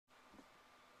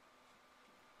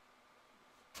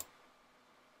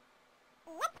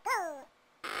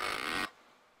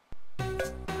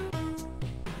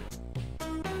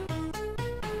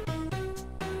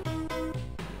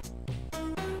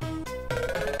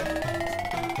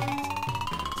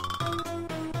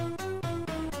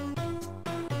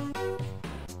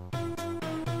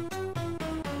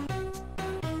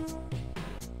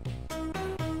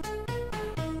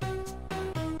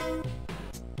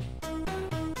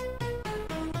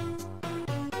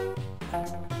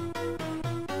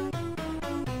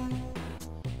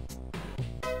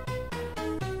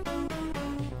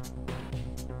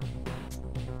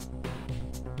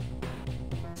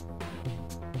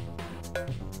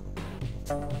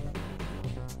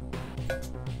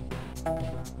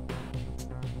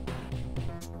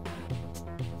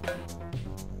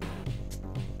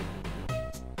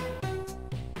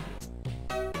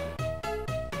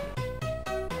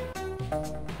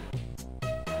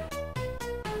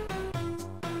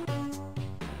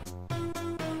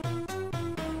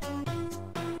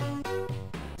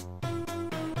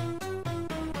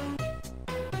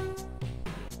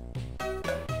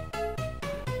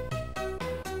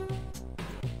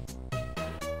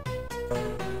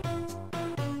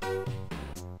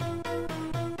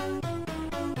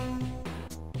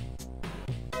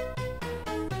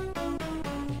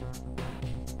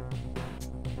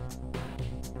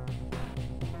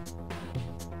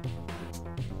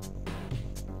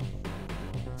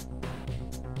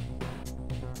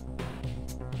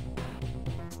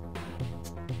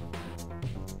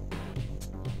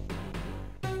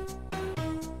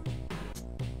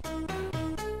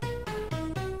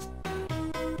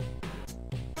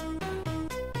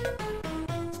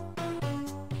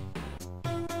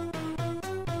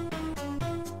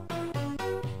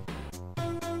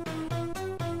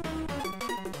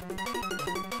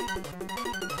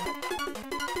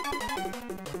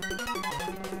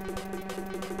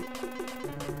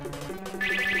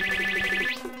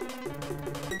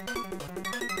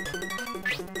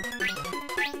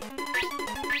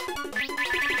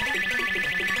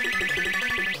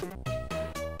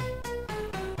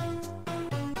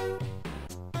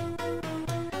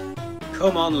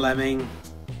Come on, Lemming.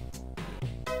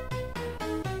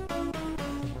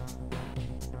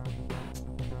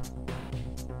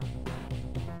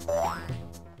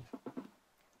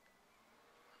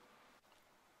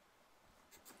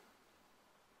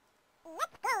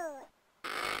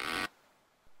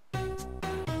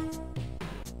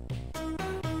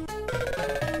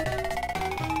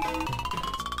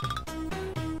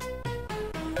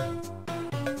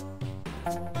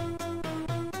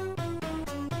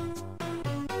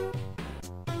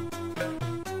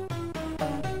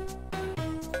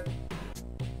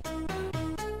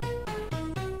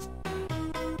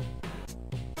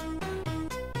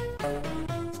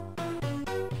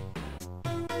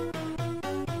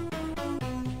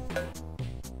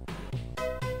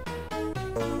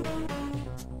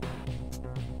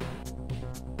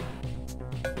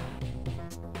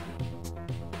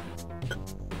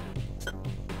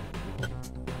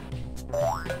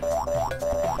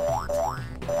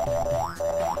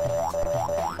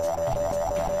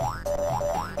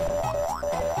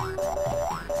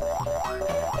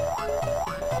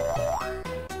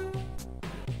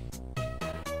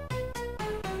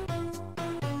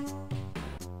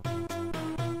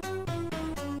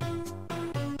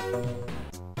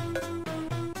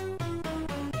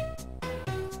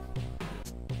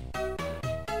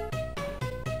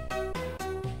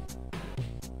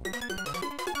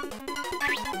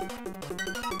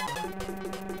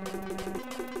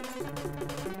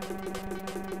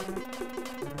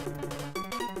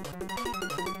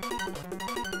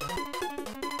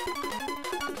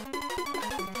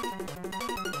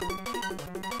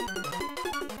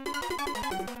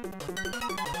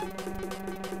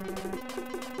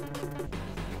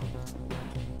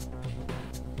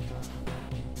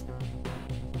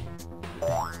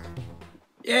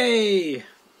 Yay!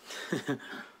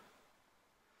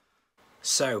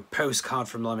 So, Postcard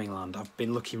from Lemmingland. I've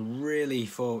been looking really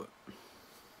for...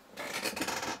 I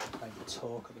can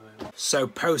talk at the moment. So,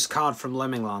 Postcard from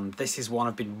Lemmingland. This is one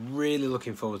I've been really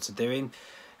looking forward to doing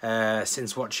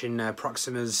since watching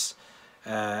Proxima's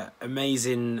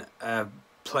amazing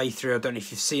playthrough. I don't know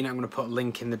if you've seen it. I'm going to put a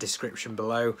link in the description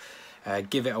below.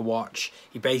 Give it a watch.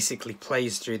 He basically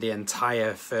plays through the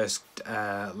entire first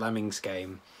Lemmings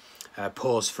game,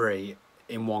 pause free,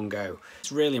 in one go.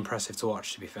 It's really impressive to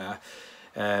watch, to be fair.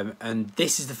 And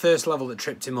this is the first level that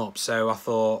tripped him up, so I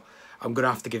thought I'm going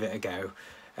to have to give it a go.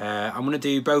 I'm going to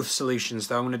do both solutions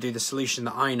though. I'm going to do the solution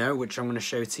that I know, which I'm going to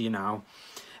show to you now,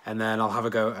 and then I'll have a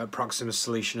go at Proxima's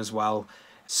solution as well.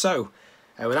 So,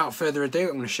 without further ado,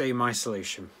 I'm going to show you my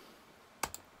solution.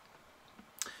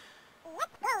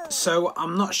 So,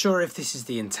 I'm not sure if this is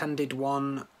the intended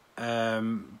one,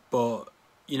 but,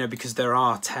 you know, because there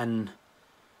are 10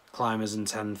 climbers and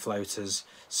 10 floaters,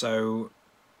 so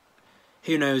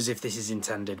who knows if this is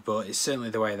intended, but it's certainly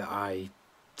the way that I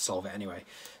solve it anyway.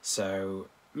 So,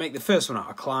 make the first one out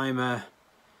a climber,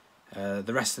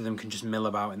 the rest of them can just mill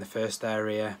about in the first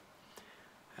area,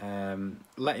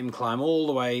 let him climb all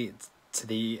the way to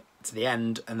the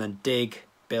end, and then dig,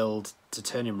 build to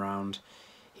turn him round.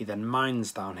 He then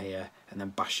mines down here and then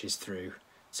bashes through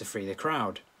to free the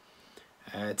crowd.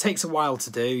 It takes a while to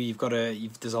do.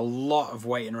 There's a lot of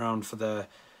waiting around for the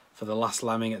last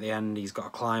lemming at the end. He's got to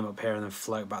climb up here and then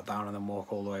float back down and then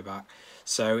walk all the way back.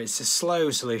 So it's a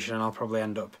slow solution, and I'll probably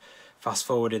end up fast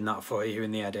forwarding that for you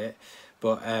in the edit.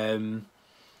 But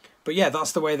yeah,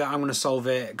 that's the way that I'm going to solve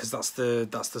it, because that's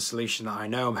the solution that I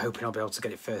know. I'm hoping I'll be able to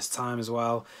get it first time as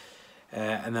well,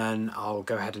 and then I'll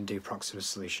go ahead and do Proxima's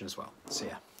solution as well. So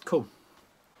yeah, cool.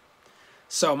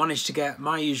 So I managed to get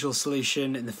my usual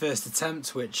solution in the first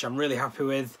attempt, which I'm really happy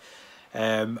with.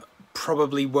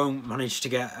 Probably won't manage to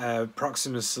get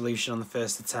Proxima's solution on the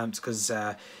first attempt, because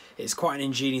it's quite an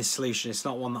ingenious solution. It's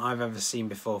not one that I've ever seen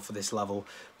before for this level,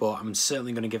 but I'm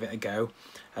certainly going to give it a go.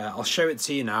 I'll show it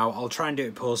to you now. I'll try and do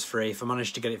it pause free. If I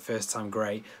manage to get it first time,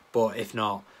 great, but if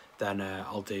not, then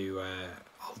I'll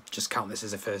just count this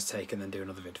as a first take and then do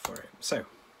another vid for it. So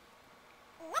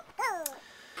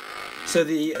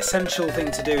the essential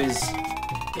thing to do is,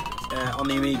 on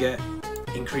the Amiga,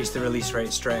 increase the release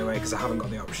rate straight away, because I haven't got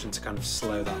the option to kind of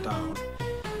slow that down.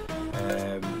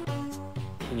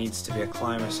 He needs to be a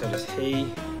climber, so does he.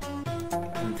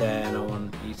 And then I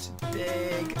want you to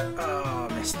dig. Oh,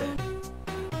 missed it.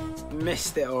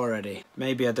 Missed it already.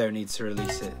 Maybe I don't need to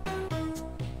release it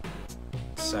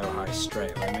so high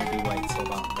straight away. Maybe wait till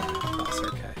about there. That's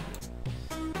okay.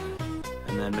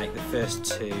 And then make the first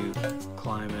two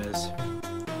climbers.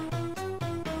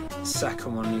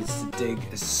 Second one needs to dig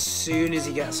as soon as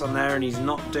he gets on there, and he's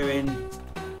not doing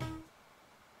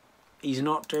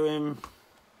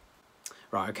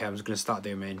right. Okay, I'm just going to start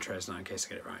doing my intros now in case I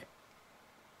get it right.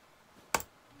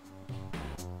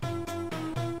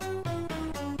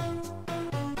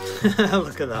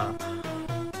 Look at that.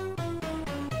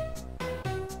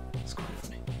 It's quite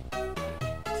funny.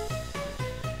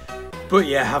 But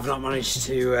yeah, I've not managed to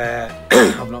do it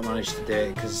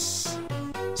because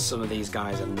some of these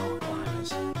guys are not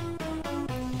climbers.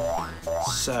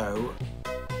 So,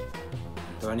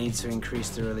 do I need to increase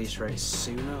the release rate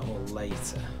sooner or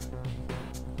later?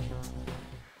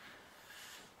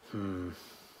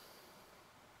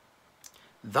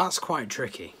 That's quite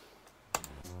tricky.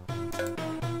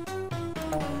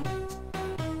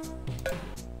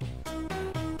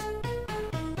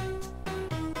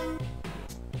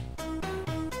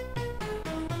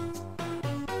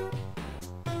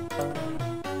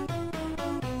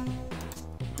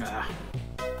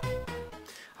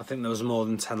 I think there was more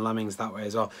than 10 lemmings that way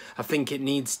as well. I think it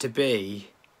needs to be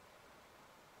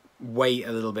wait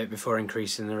a little bit before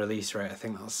increasing the release rate. I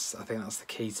think that's the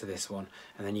key to this one,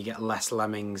 and then you get less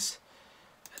lemmings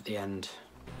at the end.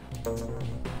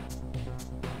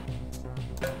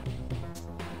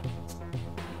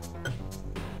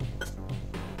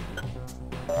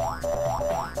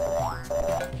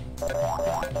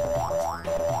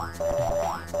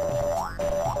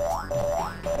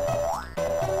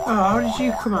 Oh, how did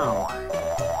you come out?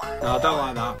 No, I don't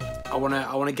like that. I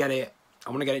wanna get it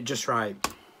just right.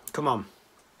 Come on.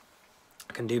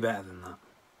 I can do better than that.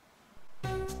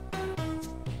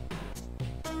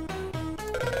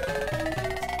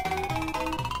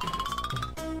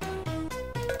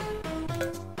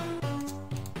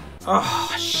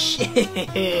 Oh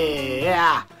shit!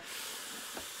 Yeah.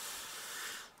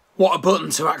 What a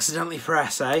button to accidentally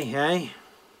press, eh?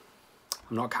 I'm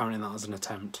not counting that as an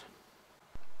attempt.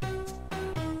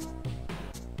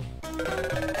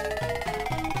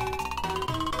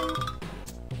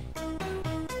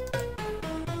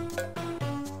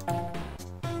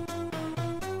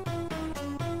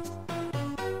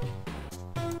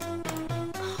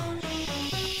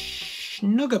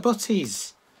 Snugger butties.